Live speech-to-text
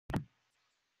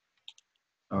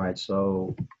All right,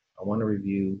 so I want to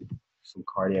review some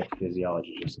cardiac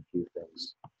physiology, just a few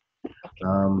things.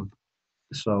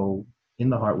 So in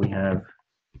the heart, we have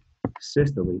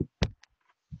systole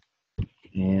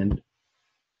and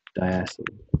diastole.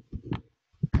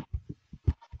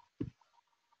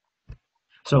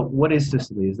 So what is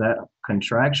systole? Is that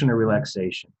contraction or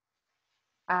relaxation?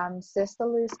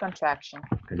 Systole is contraction.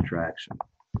 Contraction.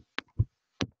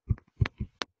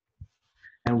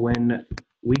 And when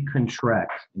we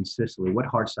contract in systole, what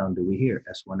heart sound do we hear?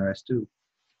 S1 or S2?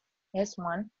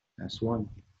 S1. S1.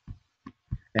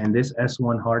 And this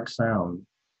S1 heart sound,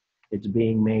 it's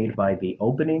being made by the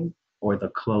opening or the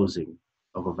closing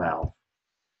of a valve.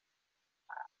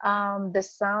 The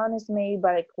sound is made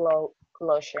by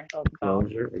closure of valve.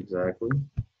 Closure, exactly.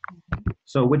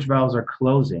 So which valves are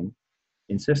closing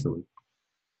in systole?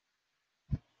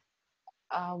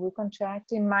 We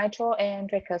contract in mitral and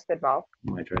tricuspid valve.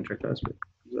 Mitral and tricuspid,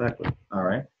 exactly. All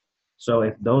right. So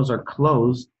if those are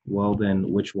closed, well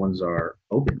then which ones are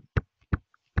open?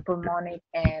 Pulmonic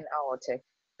and aortic.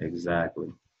 Exactly.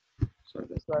 So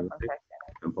that's So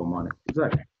and pulmonic,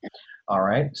 exactly. All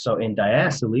right. So in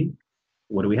diastole,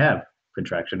 what do we have?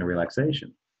 Contraction and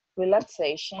relaxation.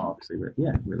 Relaxation. Obviously,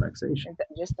 yeah, relaxation.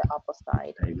 Just the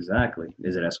opposite. Exactly.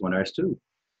 Is it S1 or S2?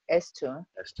 S2.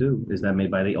 S2. Is that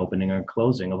made by the opening or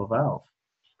closing of a valve?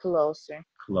 Closer.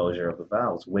 Closure of the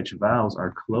valves. Which valves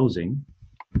are closing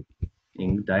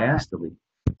in diastole?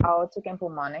 Aortic and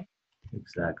pulmonic.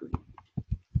 Exactly.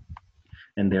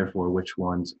 And therefore, which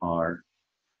ones are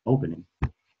opening?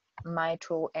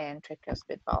 Mitral and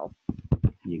tricuspid valve.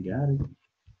 You got it.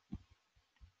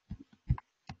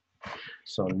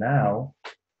 So now,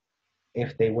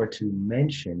 if they were to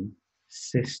mention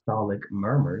systolic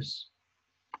murmurs,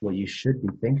 what you should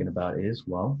be thinking about is,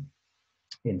 well,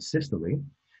 in systole,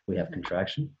 we have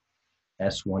contraction.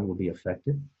 S1 will be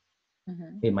affected.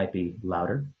 It might be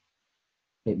louder.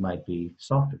 It might be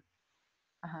softer.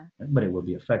 But it will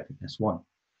be affected, S1.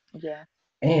 Yeah.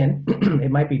 And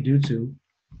it might be due to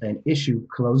an issue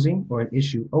closing or an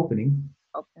issue opening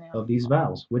of these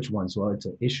valves. Which ones? Well, it's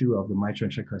an issue of the mitral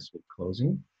and tricuspid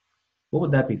closing. What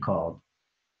would that be called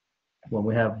when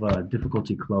we have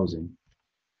difficulty closing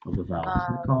of the valve? Is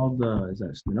it called, is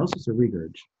that stenosis or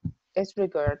regurg? It's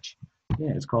regurg.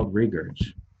 Yeah, it's called regurg.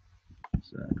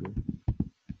 Exactly.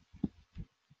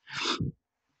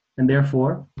 And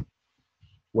therefore,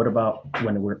 what about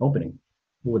when we're opening?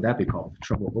 What would that be called?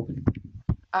 Trouble opening.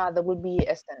 That would be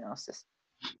a stenosis.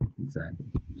 Exactly,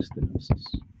 stenosis.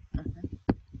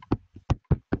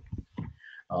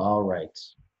 All right.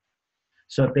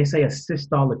 So if they say a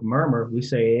systolic murmur, we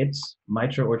say it's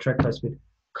mitral or tricuspid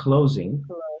closing.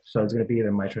 So it's going to be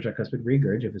either mitral or tricuspid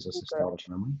regurg if it's a systolic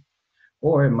murmur,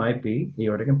 or it might be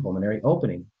aortic and pulmonary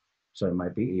opening. So it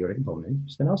might be aortic and pulmonary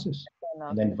stenosis.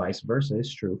 And then vice versa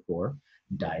is true for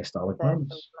diastolic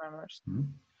murmurs.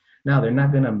 Now, they're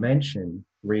not going to mention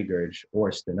regurg or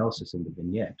stenosis in the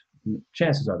vignette.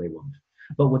 Chances are they won't.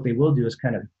 But what they will do is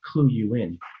kind of clue you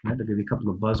in. They'll give you a couple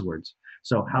of buzzwords.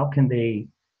 So how can they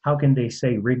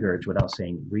say regurg without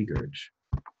saying regurg?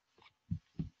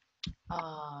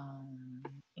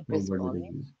 What word would they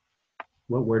use?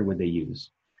 What word would they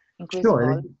use?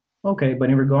 Sure. Okay, but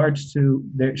in regards to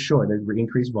there's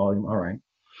increased volume. All right.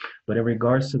 But in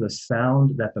regards to the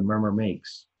sound that the murmur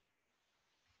makes.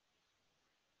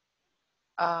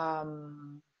 I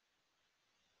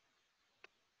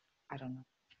don't know.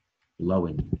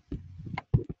 Blowing.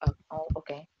 Oh,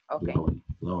 okay. Okay.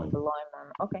 Blowing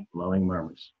murmur. Okay. Blowing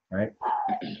murmurs, right?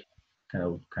 kind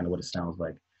of what it sounds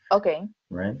like. Okay.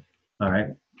 Right? All right.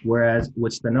 Whereas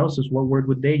with stenosis, what word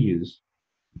would they use?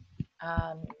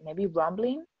 Maybe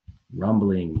rumbling.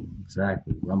 Rumbling,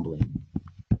 exactly, rumbling.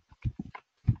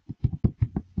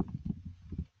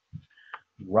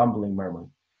 Rumbling murmur.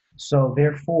 So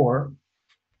therefore,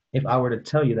 if I were to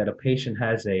tell you that a patient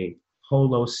has a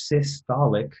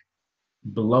holosystolic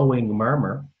blowing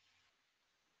murmur,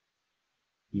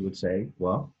 you would say,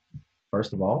 well,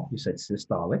 first of all, you said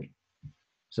systolic.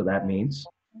 So that means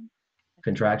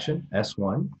contraction,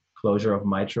 S1, closure of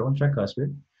mitral and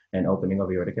tricuspid, and opening of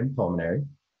aortic and pulmonary.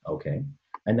 Okay.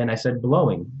 And then I said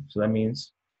blowing. So that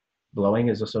means blowing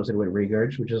is associated with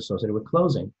regurg, which is associated with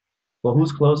closing. Well,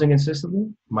 who's closing in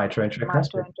systole? Mitral and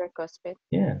tricuspid.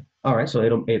 Yeah. All right.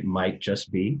 So it might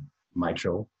just be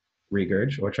mitral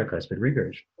regurg or tricuspid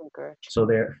regurg. So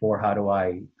therefore, how do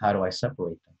I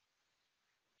separate them?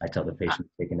 I tell the patient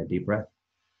taking a deep breath.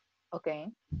 Okay.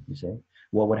 You see,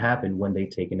 what would happen when they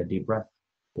take in a deep breath?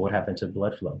 What would happen to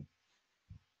blood flow?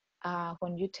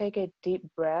 When you take a deep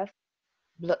breath,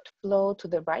 blood flow to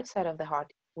the right side of the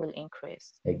heart will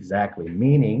increase. Exactly,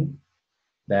 meaning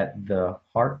that the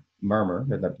heart murmur,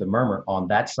 the murmur on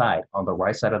that side, on the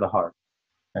right side of the heart.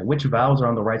 And which valves are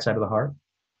on the right side of the heart?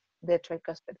 The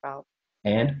tricuspid valve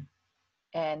And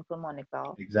and pulmonic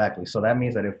valve. exactly. So that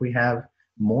means that if we have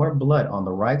more blood on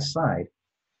the right side,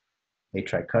 a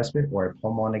tricuspid or a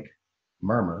pulmonic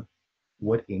murmur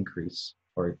would increase,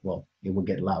 or well, it would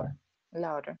get louder.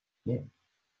 Louder. Yeah.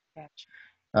 Gotcha.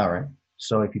 All right.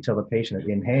 So if you tell the patient to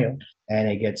inhale and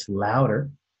it gets louder,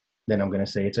 then I'm going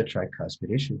to say it's a tricuspid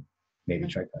issue, maybe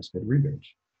tricuspid regurg.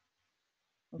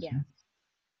 Yeah.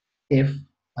 If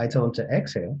I tell them to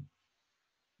exhale,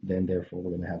 then therefore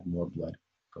we're going to have more blood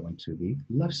going to the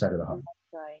left side of the heart.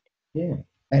 Right. Yeah.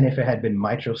 And if it had been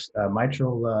mitral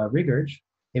regurg,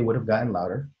 it would have gotten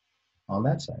louder on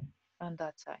that side. On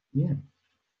that side. Yeah.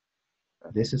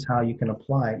 This is how you can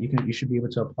apply. You should be able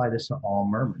to apply this to all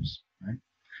murmurs, right?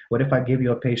 What if I give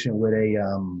you a patient with a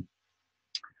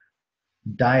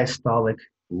diastolic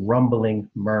rumbling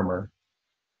murmur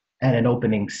and an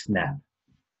opening snap?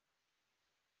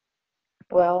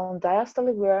 Well,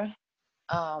 diastolic, we're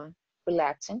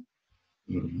relaxing,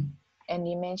 Mm-hmm. and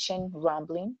you mentioned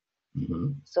rumbling,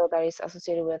 Mm-hmm. so that is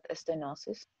associated with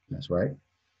stenosis. That's right.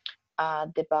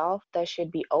 The valve that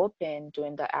should be open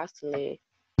during the diastole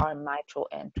are mitral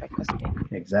and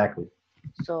tricuspid. Exactly.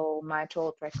 So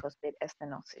mitral, tricuspid,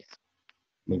 stenosis.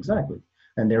 Exactly.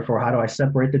 And therefore, how do I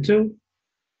separate the two?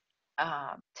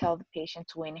 Tell the patient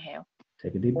to inhale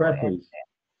Take a deep or breath, please.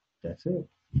 That's it.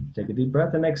 Take a deep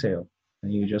breath and exhale.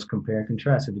 And you just compare and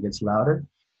contrast. If it gets louder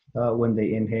when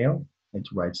they inhale,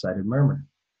 it's right-sided murmur,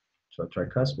 so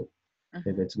tricuspid.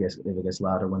 If it gets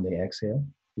louder when they exhale,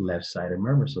 left-sided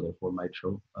murmur, so therefore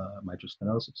mitral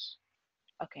stenosis.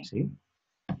 Okay. See?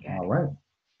 Got All it. right.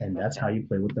 And that's how you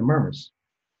play with the murmurs.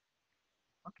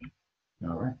 Okay.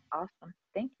 All right. Awesome.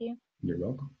 Thank you. You're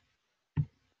welcome.